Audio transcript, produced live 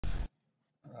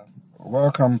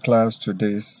Welcome, class, to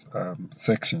this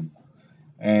section.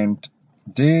 And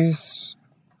this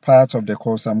part of the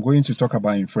course, I'm going to talk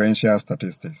about inferential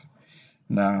statistics.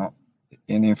 Now,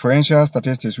 in inferential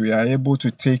statistics, we are able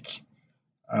to take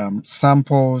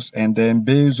samples and then,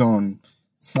 based on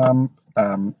some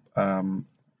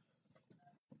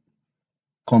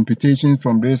computations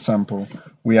from this sample,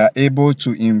 we are able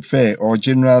to infer or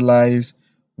generalize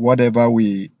whatever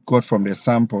we got from the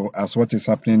sample as what is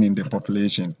happening in the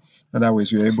population. In other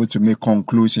words, we are able to make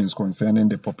conclusions concerning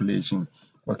the population.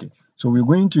 Okay, so we're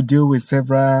going to deal with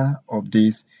several of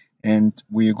these, and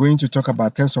we're going to talk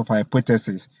about test of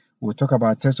hypothesis. We'll talk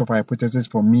about test of hypothesis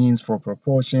for means, for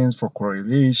proportions, for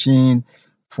correlation,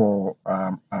 for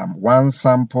one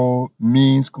sample,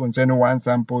 means concerning one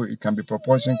sample. It can be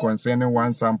proportion concerning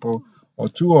one sample or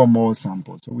two or more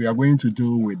samples. So we are going to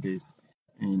deal with this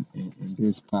in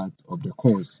this part of the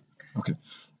course. Okay.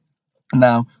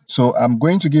 Now, so I'm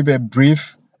going to give a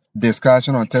brief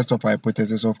discussion on test of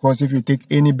hypothesis. Of course, if you take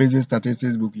any basic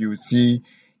statistics book, you will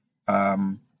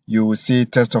see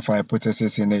test of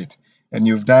hypothesis in it. And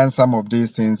you've done some of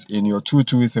these things in your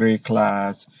 223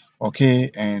 class, okay,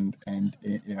 and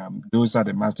those are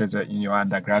the masters in your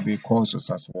undergraduate courses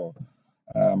as well.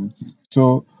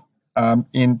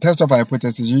 In test of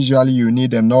hypothesis, usually you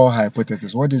need a null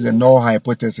hypothesis. What is a null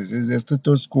hypothesis? It's a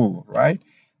status quo, right?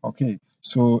 Okay,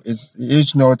 so it's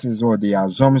H naught is what the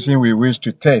assumption we wish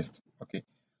to test. Okay,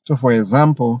 so for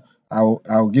example,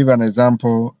 I'll give an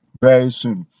example very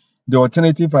soon. The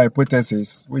alternative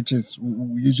hypothesis, which is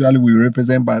usually we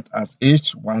represent but as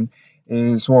H1,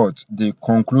 is what the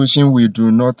conclusion we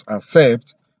do not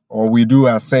accept or we do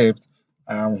accept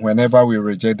whenever we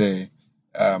reject the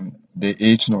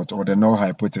H naught or the null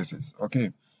hypothesis.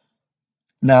 Okay.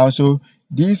 Now, so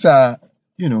these are,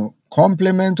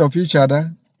 complement of each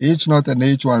other, H naught and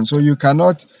H1. So you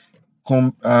cannot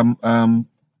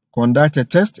conduct a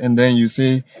test and then you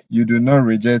say you do not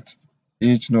reject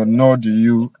H naught, nor do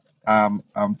you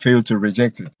fail to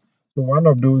reject it. So one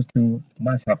of those two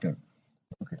must happen.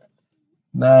 Okay.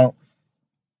 Now,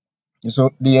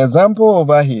 so the example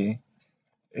over here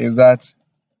is that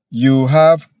you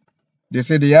have, they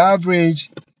say the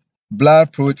average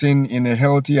blood protein in a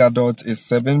healthy adult is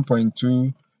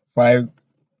 7.25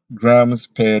 grams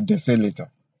per deciliter,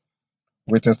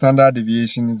 with a standard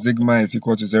deviation sigma is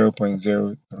equal to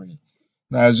 0.03.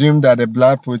 Now assume that the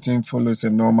blood protein follows a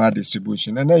normal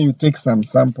distribution, and then you take some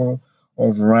sample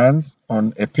of runs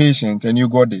on a patient and you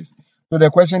got this. So the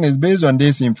question is, based on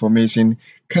this information,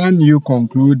 can you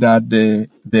conclude that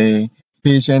the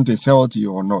patient is healthy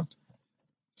or not?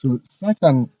 So such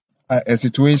a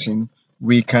situation,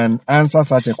 we can answer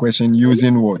such a question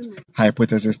using what?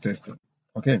 Hypothesis testing.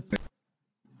 Okay.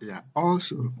 Yeah.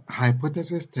 Also,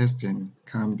 hypothesis testing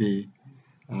can be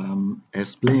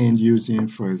explained using,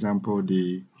 for example,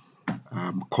 the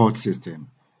court system.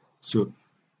 So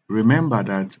remember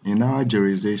that in our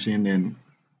jurisdiction and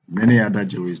many other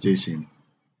jurisdictions,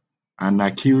 an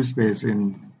accused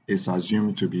person is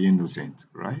assumed to be innocent,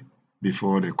 right,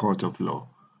 before the court of law.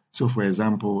 So, for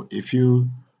example, if you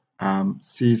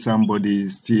see somebody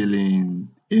stealing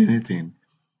anything,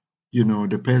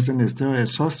 the person is still a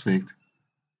suspect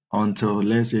until,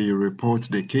 let's say, you report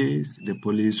the case, the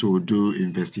police will do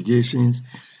investigations,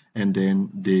 and then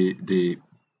they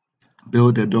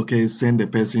build a docket, send the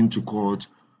person to court,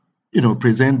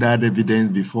 present that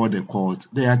evidence before the court.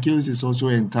 The accused is also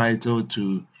entitled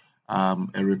to a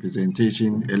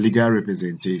representation, a legal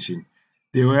representation.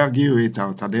 They will argue it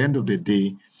out. At the end of the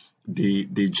day,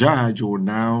 the judge will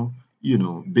now,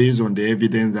 based on the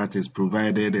evidence that is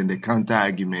provided and the counter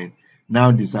argument, now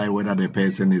decide whether the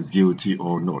person is guilty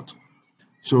or not.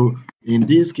 So in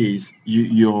this case,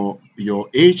 your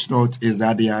H naught is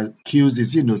that the accused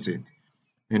is innocent,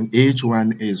 and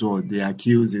H1 is what the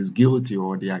accused is guilty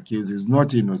or the accused is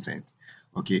not innocent.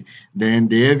 Okay, then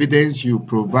the evidence you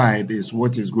provide is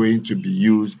what is going to be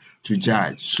used to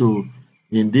judge. So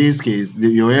in this case,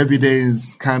 your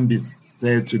evidence can be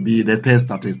said to be the test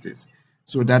statistics.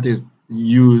 So that is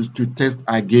used to test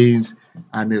against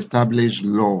an established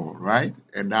law, right?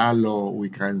 And that law, we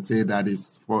can say that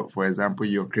is, for example,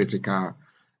 your critical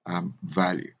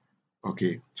value.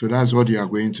 Okay, so that's what you are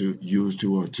going to use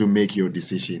to make your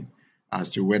decision as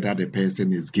to whether the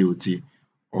person is guilty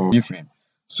or different.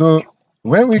 So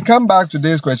when we come back to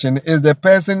this question, is the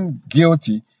person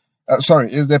guilty?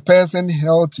 Is the person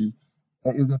healthy?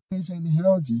 Is the patient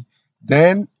healthy?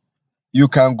 Then you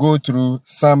can go through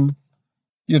some,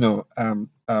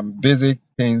 basic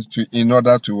things in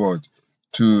order to what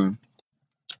to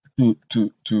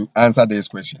answer this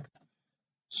question.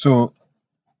 So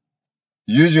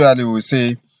usually we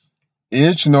say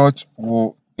H naught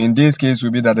will, in this case,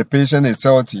 will be that the patient is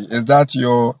healthy. Is that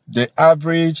the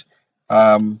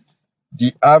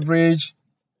average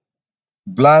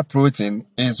blood protein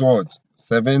is what?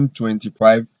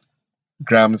 725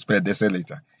 grams per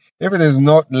deciliter. If it is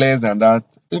not less than that,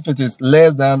 if it is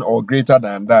less than or greater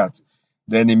than that,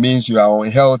 then it means you are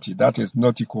unhealthy. That is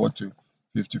not equal to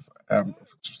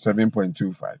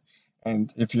 7.25.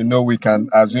 And if you know, we can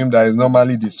assume that it's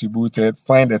normally distributed,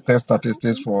 find the test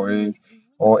statistics for it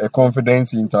or a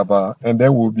confidence interval, and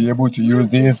then we'll be able to use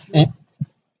this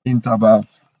interval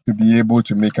to be able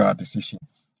to make our decision.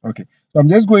 Okay, so I'm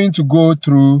just going to go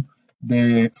through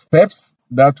the steps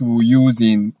that we'll use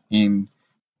in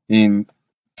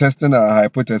testing our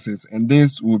hypothesis, and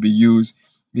this will be used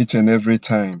each and every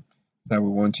time that we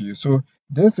want to use. So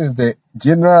this is the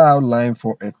general outline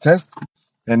for a test,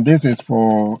 and this is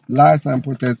for large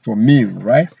sample test for mu,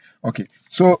 right? Okay,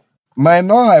 so my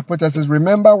null hypothesis,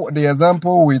 remember the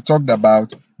example we talked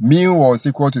about, mu was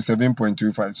equal to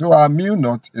 7.25. So our mu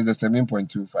naught is the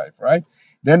 7.25, right?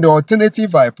 Then the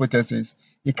alternative hypothesis,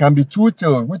 it can be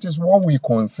two-tailed, which is what we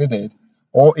considered,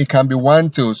 or it can be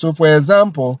one-tailed. So for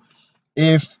example,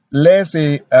 if let's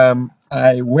say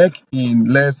I work in,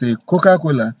 let's say,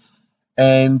 Coca-Cola,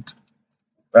 and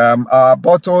our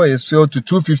bottle is filled to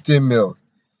 250 ml,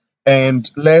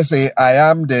 and let's say I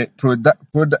am the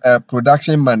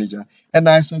production manager, and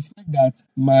I suspect that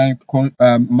my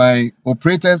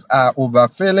operators are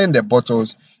overfilling the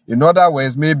bottles. In other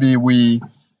words, maybe we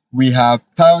have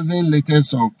 1,000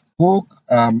 liters of Coke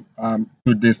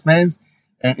to dispense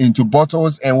into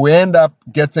bottles, and we end up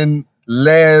getting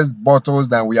less bottles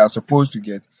than we are supposed to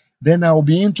get. Then I will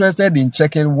be interested in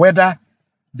checking whether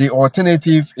the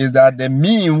alternative is that the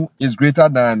mu is greater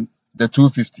than the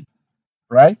 250,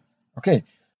 right? Okay.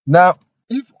 Now,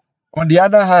 if on the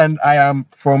other hand, I am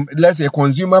from, let's say, a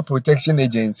consumer protection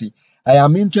agency, I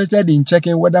am interested in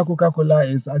checking whether Coca-Cola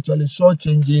is actually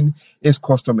shortchanging its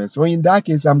customers. So in that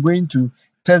case, I'm going to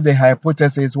test the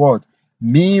hypothesis what?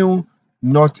 Mu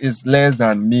naught is less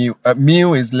than mu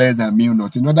is less than mu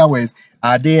naught. In other words,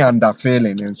 are they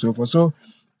underfilling and so forth? So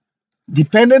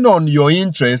depending on your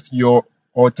interest, your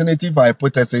alternative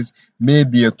hypothesis may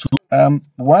be a two.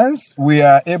 Once we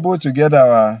are able to get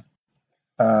our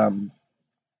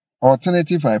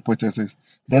alternative hypothesis,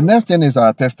 the next thing is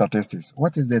our test statistics.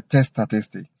 What is the test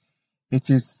statistic? It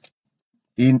is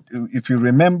if you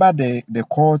remember the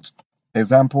court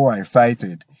example I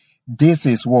cited, this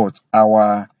is what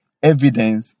our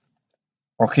evidence,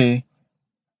 okay,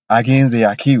 against the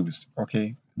accused,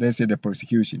 okay, let's say the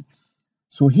prosecution.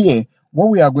 So here, what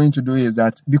we are going to do is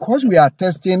that because we are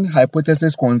testing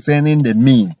hypothesis concerning the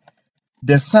mean,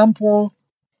 the sample,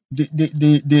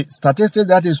 the statistic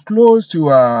that is close to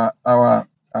our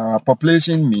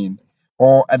population mean,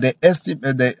 or the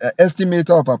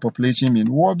estimator of our population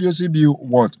mean, will obviously be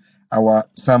what? Our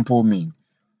sample mean.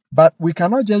 But we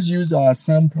cannot just use our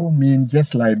sample mean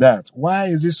just like that. Why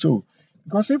is it so?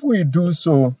 Because if we do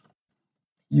so,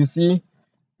 you see,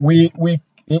 we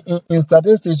in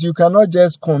statistics, you cannot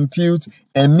just compute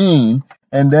a mean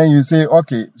and then you say,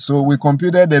 okay, so we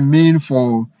computed the mean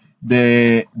for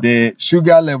the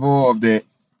sugar level of the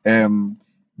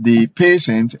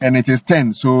patient and it is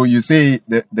 10, so you say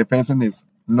the person is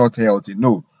not healthy.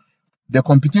 No, the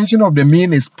computation of the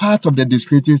mean is part of the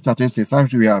descriptive statistics,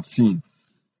 as we have seen.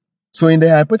 So in the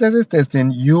hypothesis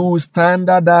testing, you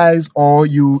standardize, or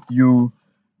you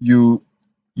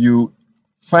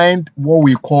find what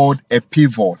we call a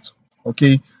pivot.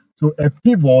 Okay, so a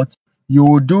pivot, you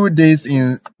will do this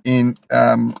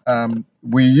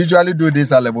we usually do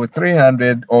this at level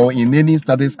 300 or in any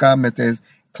statistical methods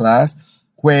class,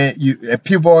 where a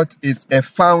pivot is a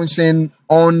function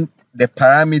on the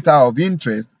parameter of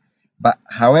interest, but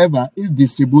however its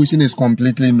distribution is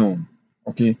completely known.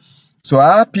 Okay, so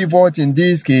our pivot in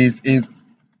this case is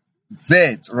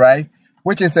Z, right,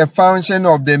 which is a function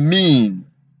of the mean,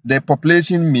 the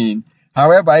population mean.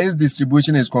 However, its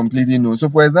distribution is completely known. So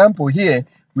for example, here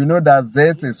we know that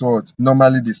Z is what?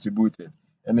 Normally distributed,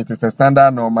 and it is a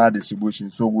standard normal distribution.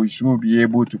 So we should be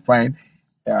able to find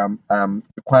the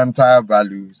quantile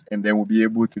values, and then we'll be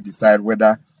able to decide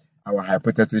whether our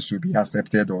hypothesis should be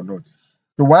accepted or not.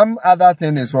 So one other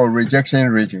thing is called rejection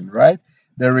region, right?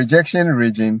 The rejection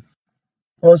region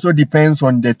also depends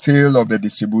on the tail of the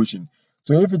distribution.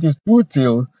 So if it is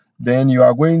two-tailed, then you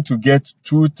are going to get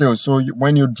two tails. So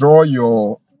when you draw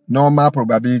your normal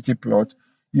probability plot,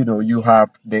 you have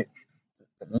the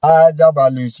larger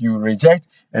values you reject,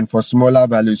 and for smaller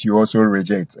values you also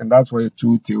reject, and that's why a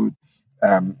two-tailed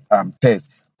test.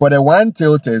 For the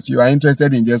one-tailed test, you are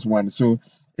interested in just one. So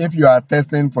if you are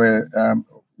testing for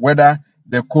whether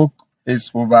the Coke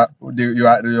is over,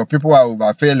 your people are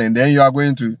over failing, then you are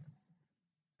going to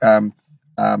um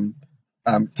um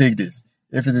take this.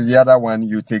 If it is the other one,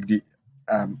 you take the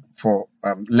for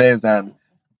less than,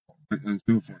 and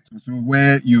so forth. So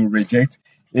where you reject,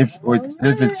 if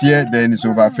it's here, then it's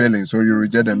over failing, so you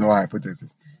reject the null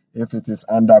hypothesis. If it is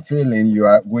under failing, you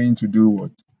are going to do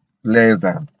what? Less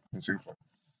than, and so forth.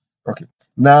 Okay.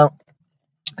 Now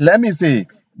let me say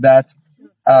that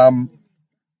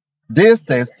this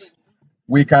test,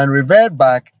 we can revert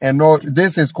back and know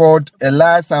this is called a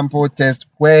large sample test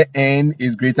where n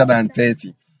is greater than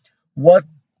 30. What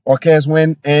occurs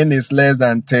when n is less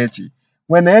than 30?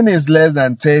 When n is less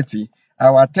than 30,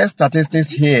 our test statistics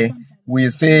here, we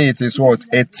say it is what?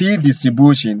 A t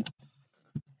distribution,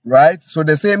 right? So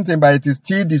the same thing, but it is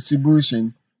t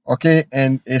distribution, okay?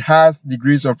 And it has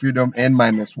degrees of freedom n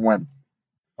minus 1.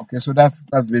 Okay, so that's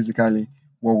basically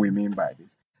what we mean by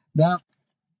this. Now,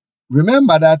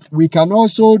 remember that we can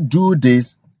also do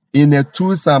this in a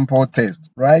 2-sample test,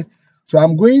 right? So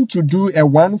I'm going to do a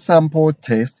 1-sample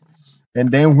test,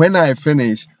 and then when I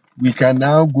finish, we can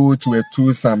now go to a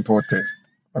 2-sample test.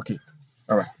 Okay,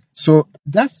 all right. So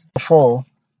that's for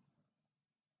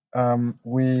I'm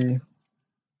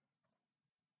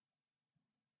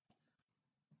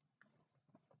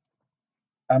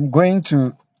going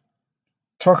to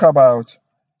talk about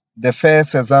the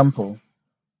first example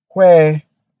where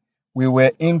we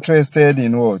were interested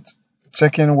in what?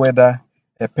 Checking whether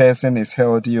a person is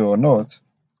healthy or not.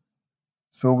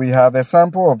 So we have a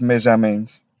sample of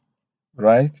measurements,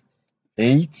 right?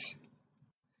 8.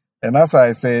 And as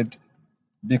I said,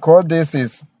 because this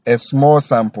is a small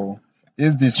sample,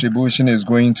 its distribution is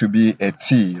going to be a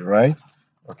t, right?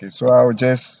 Okay, so I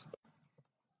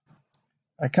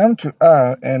come to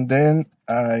R and then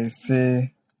I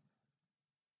say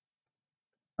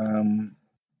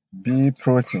B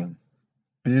protein,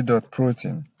 B dot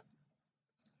protein.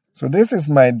 So this is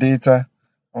my data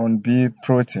on B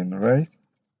protein, right?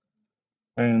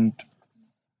 And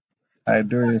I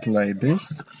do it like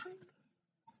this,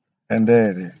 and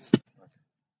there it is.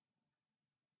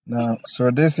 Now,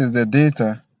 so this is the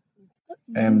data,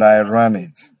 and I run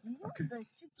it. Okay.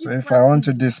 So if I want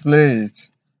to display it,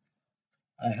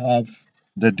 I have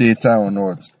the data on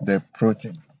what? The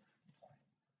protein.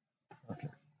 Okay.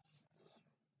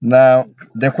 Now,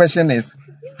 the question is,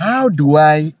 how do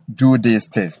I do this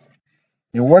test?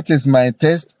 And what is my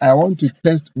test? I want to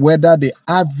test whether the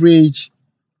average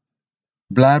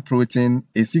blood protein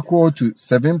is equal to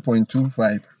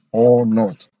 7.25 or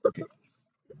not. Okay.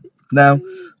 Now,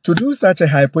 to do such a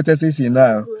hypothesis in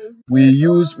R, we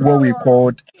use what we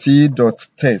called T dot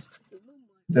test,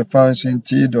 the function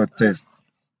T dot test.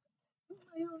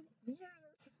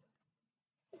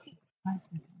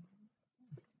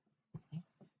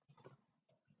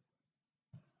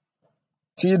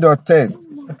 T dot test.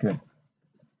 Okay.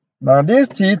 Now this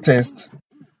T test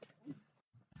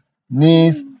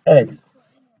needs X.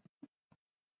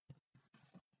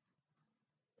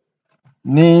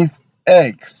 Needs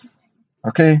X.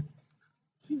 Okay.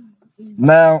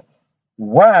 Now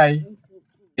Y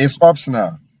is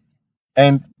optional.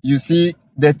 And you see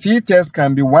the T test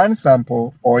can be 1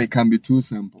 sample or it can be 2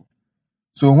 sample.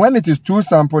 So when it is 2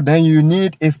 sample, then you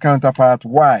need its counterpart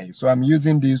Y. So I'm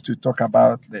using these to talk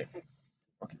about the.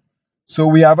 Okay. So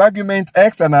we have argument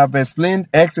X, and I've explained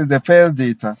X is the first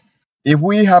data. If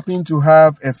we happen to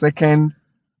have a second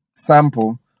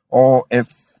sample or a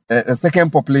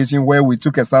second population where we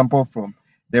took a sample from,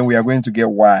 then we are going to get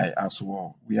Y as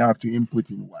well. We have to input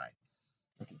in Y.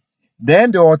 Okay.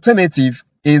 Then the alternative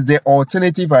is the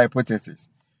alternative hypothesis.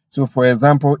 So for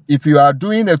example, if you are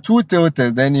doing a 2-tailed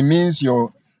test, then it means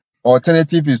your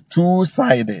alternative is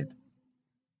 2-sided.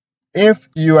 If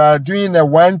you are doing a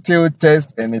 1-tailed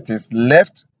test and it is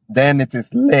left, then it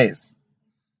is less.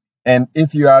 And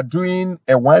if you are doing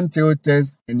a 1-tailed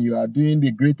test and you are doing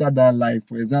the greater than, like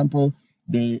for example,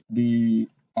 the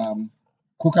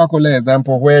Coca-Cola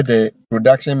example where the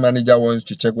production manager wants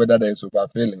to check whether there is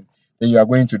overfilling, then you are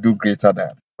going to do greater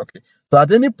than. Okay. So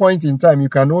at any point in time, you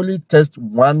can only test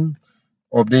one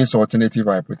of these alternative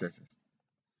hypotheses.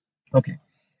 Okay.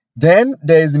 Then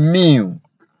there is mu.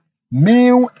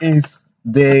 Mu is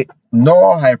the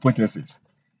null hypothesis.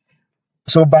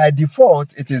 So by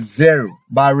default, it is 0.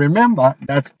 But remember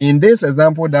that in this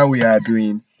example that we are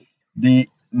doing, the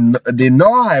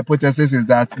null hypothesis is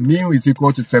that mu is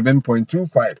equal to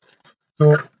 7.25.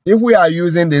 So if we are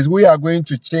using this, we are going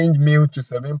to change mu to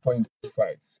 7.25.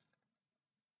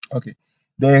 Okay.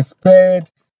 Then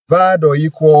paired, var or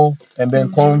equal, and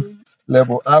then conf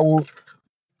level. I will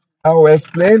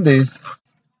explain this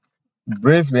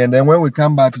briefly, and then when we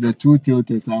come back to the 2-tailed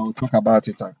test, I will talk about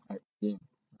it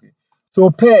Okay. So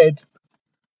paired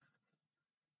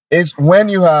is when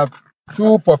you have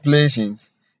two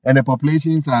populations and the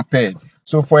populations are paired.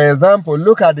 So for example,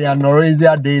 look at the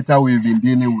anorexia data we've been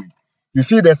dealing with. You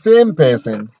see the same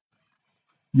person,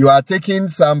 you are taking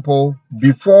sample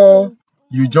before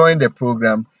you join the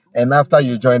program and after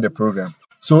you join the program.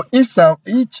 So each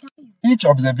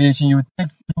observation you take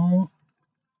two,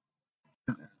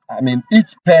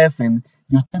 each person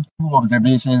you take two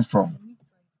observations from.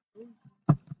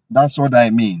 That's what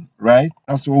I mean, right?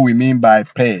 That's what we mean by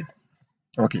paired.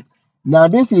 Okay. Now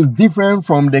this is different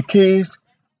from the case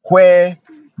where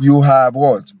you have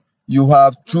what? You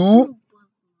have two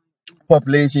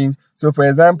populations. So for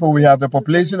example, we have the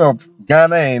population of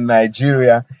Ghana and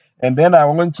Nigeria, and then I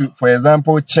want to, for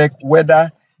example, check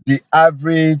whether the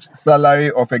average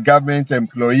salary of a government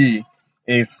employee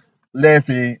is, let's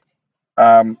say,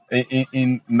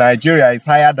 in Nigeria is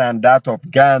higher than that of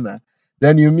Ghana.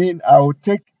 Then you mean I will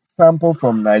take sample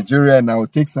from Nigeria and I will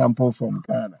take sample from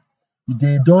Ghana.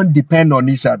 They don't depend on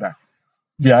each other.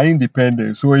 They are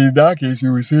independent. So in that case,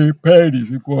 you will say paired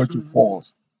is equal to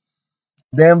false.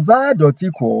 Then var dot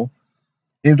equal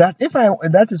is that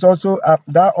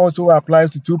that also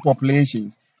applies to two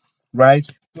populations, right?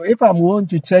 So if I'm going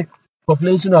to check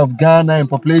population of Ghana and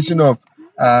population of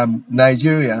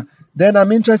Nigeria, then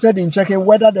I'm interested in checking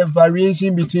whether the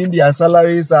variation between their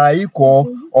salaries are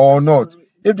equal or not.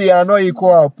 If they are not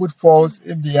equal, I'll put false.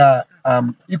 If they are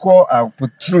equal, I'll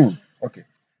put true. Okay.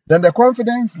 Then the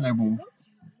confidence level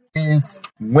is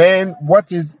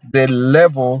what is the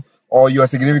level or your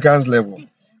significance level.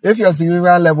 If your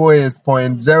significance level is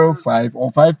 0.05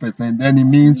 or 5%, then it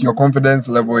means your confidence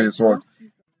level is what?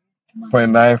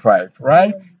 0.95,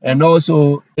 right? And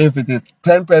also, if it is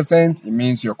 10%, it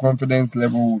means your confidence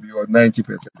level will be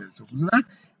 90%. So that's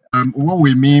what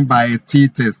we mean by a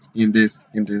t-test in this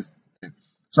thing.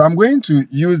 So I'm going to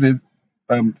use it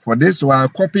for this. So I'll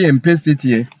copy and paste it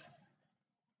here,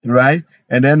 right?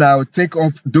 And then I'll take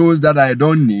off those that I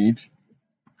don't need.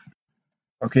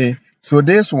 Okay. So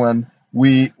this one,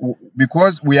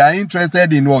 because we are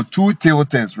interested in what? Two tail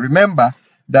tests. Remember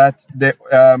that the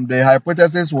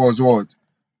hypothesis was what?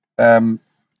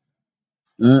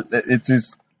 It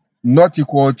is not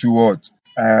equal to what?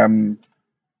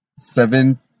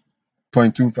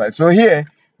 7.25. So here,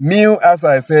 mu, as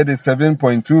I said, is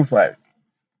 7.25,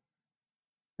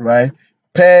 right?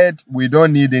 Paired, we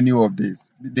don't need any of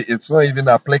this. It's not even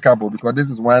applicable because this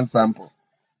is one sample.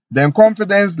 Then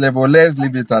confidence level, let's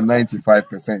leave it at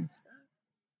 95%.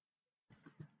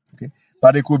 Okay,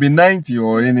 but it could be 90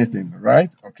 or anything, right?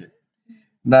 Okay.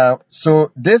 Now,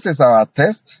 so this is our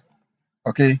test,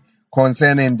 okay,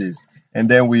 concerning this, and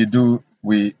then we do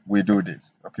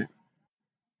this, okay.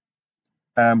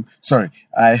 Sorry,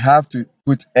 I have to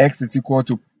put x is equal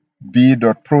to b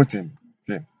dot protein.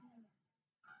 Okay.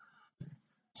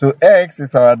 So x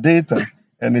is our data,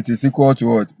 and it is equal to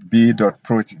what? B dot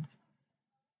protein.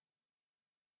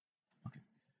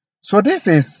 So this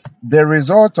is the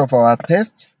result of our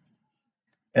test,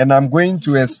 and I'm going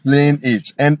to explain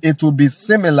each, and it will be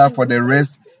similar for the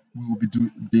rest we will be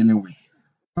dealing with.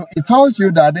 So it tells you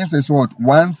that this is what?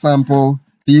 One sample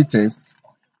t-test,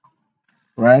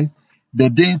 right? The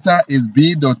data is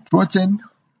b dot protein.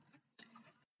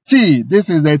 T, this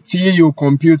is the T you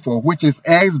compute for, which is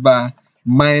x bar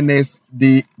minus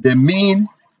the mean.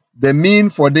 The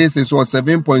mean for this is what?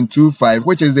 7.25,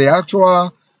 which is the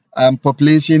actual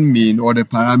population mean or the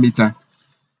parameter.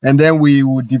 And then we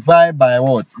will divide by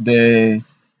what? The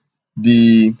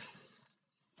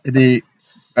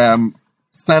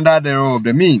standard error of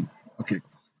the mean. Okay.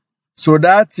 So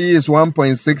that T is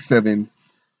 1.67.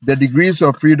 The degrees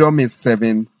of freedom is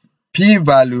 7. P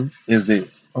value is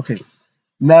this. Okay.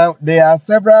 Now, there are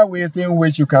several ways in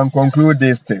which you can conclude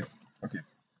this test. Okay.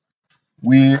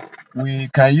 We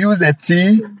can use a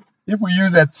T. If we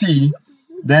use a T,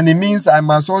 then it means I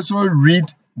must also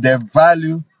read the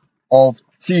value of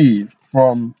T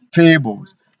from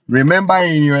tables. Remember,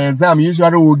 in your exam,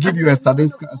 usually we'll give you a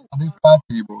statistical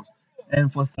tables.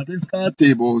 And for statistical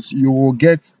tables, you will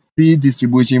get T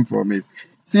distribution from it.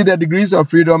 See, the degrees of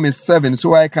freedom is 7.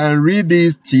 So I can read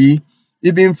this T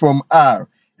even from R.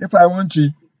 If I want to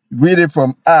read it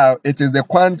from R, it is the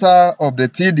quanta of the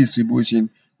T distribution,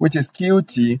 which is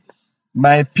QT.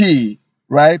 My P,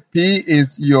 right? P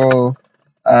is your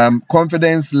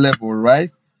confidence level,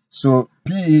 right? So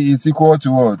P is equal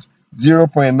to what?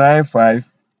 0.95.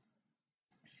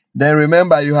 Then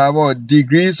remember you have what?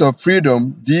 Degrees of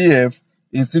freedom, DF,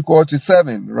 is equal to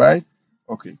 7, right?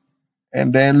 Okay.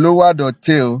 And then lower dot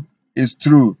tail is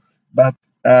true. But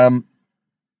lower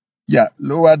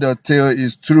dot tail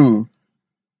is true.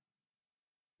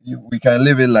 we can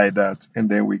leave it like that, and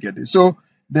then we get it. So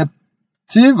the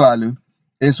T value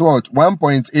is what?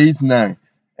 1.89.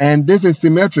 And this is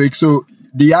symmetric, so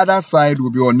the other side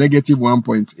will be on negative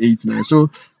 1.89. So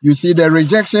you see the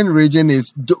rejection region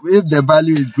is if the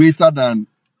value is greater than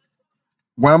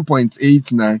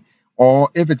 1.89, or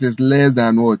if it is less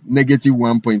than what? Negative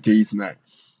 1.89.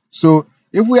 So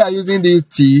if we are using this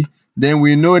T, then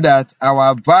we know that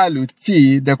our value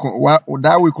T,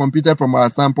 that we computed from our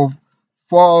sample,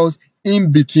 falls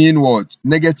in between what?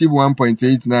 Negative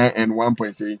 1.89 and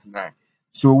 1.89.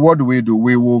 So what do?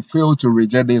 We will fail to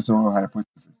reject this null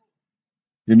hypothesis.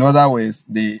 In other words,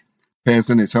 the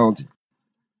person is healthy.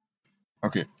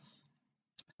 Okay.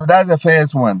 So that's the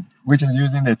first one, which is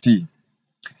using the T.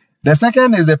 The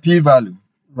second is the p-value,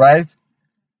 right?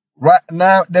 Right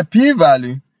now, the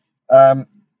p-value,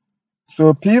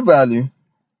 so p-value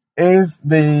is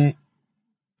the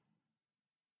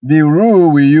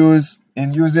rule we use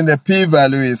in using the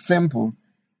p-value is simple.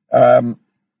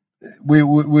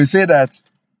 We say that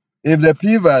if the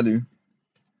p-value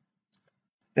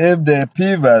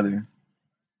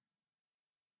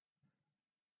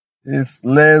is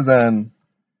less than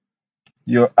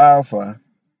your alpha,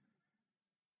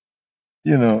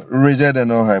 reject the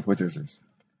null hypothesis.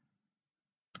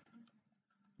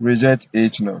 Reject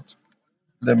H naught.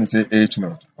 Let me say H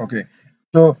naught. Okay.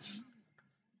 So,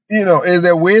 is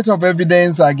the weight of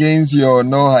evidence against your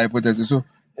null hypothesis. So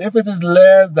if it is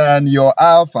less than your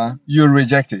alpha, you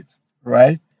reject it,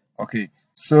 right? Okay.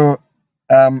 So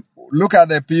look at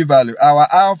the p-value. Our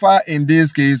alpha in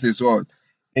this case is what?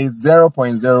 Is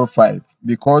 0.05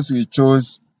 because we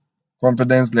chose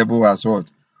confidence level as what?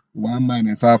 1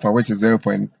 minus alpha, which is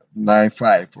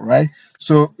 0.95, right?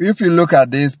 So if you look at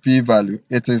this p-value,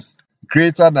 it is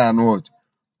greater than what?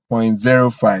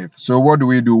 0.05. So what do?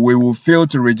 We will fail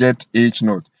to reject H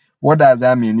naught. What does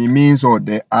that mean? It means what?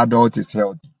 The adult is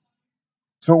healthy.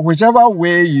 So whichever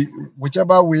way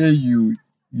you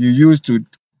use to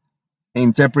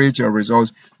interpret your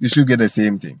results, you should get the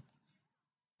same thing.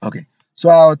 Okay. So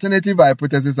our alternative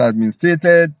hypothesis has been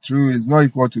stated. True is not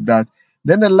equal to that.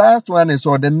 Then the last one is the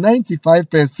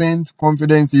 95%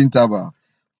 confidence interval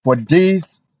for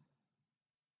this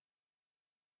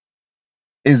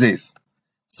is this.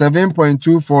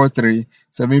 7.243,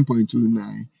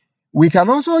 7.29. We can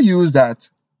also use that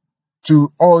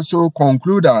to also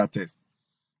conclude our test.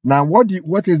 Now, what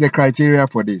is the criteria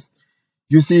for this?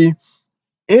 You see,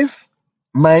 if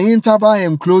my interval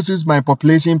encloses my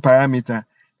population parameter,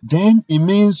 then it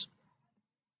means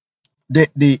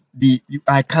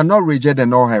I cannot reject the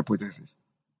null hypothesis,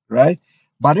 right?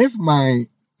 But if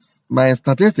my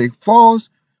statistic falls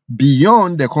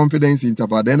beyond the confidence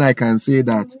interval, then I can say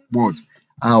that what?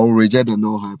 I will reject the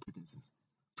null hypothesis.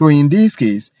 So in this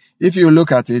case, if you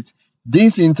look at it,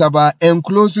 this interval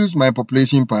encloses my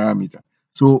population parameter.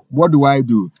 So what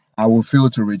do? I will fail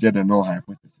to reject the null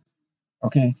hypothesis.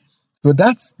 Okay, so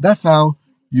that's how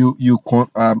you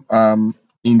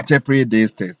interpret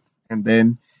this test, and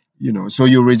then so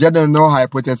you reject the null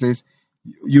hypothesis.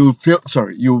 You fail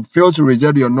to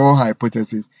reject your null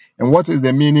hypothesis. And what is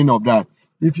the meaning of that?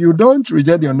 If you don't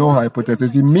reject your null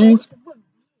hypothesis, it means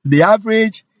the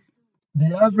average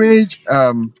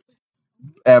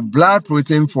blood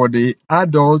protein for the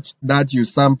adult that you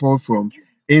sample from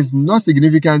is not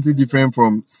significantly different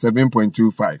from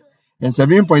 7.25. And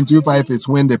 7.25 is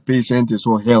when the patient is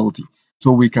so healthy.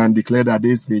 So we can declare that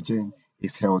this patient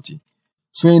is healthy.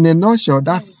 So in a nutshell,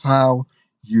 that's how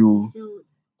you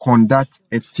conduct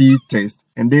a T test.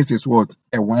 And this is what?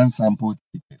 A one sample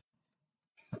T test.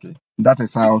 Okay. That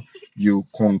is how you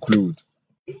conclude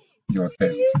your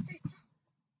test.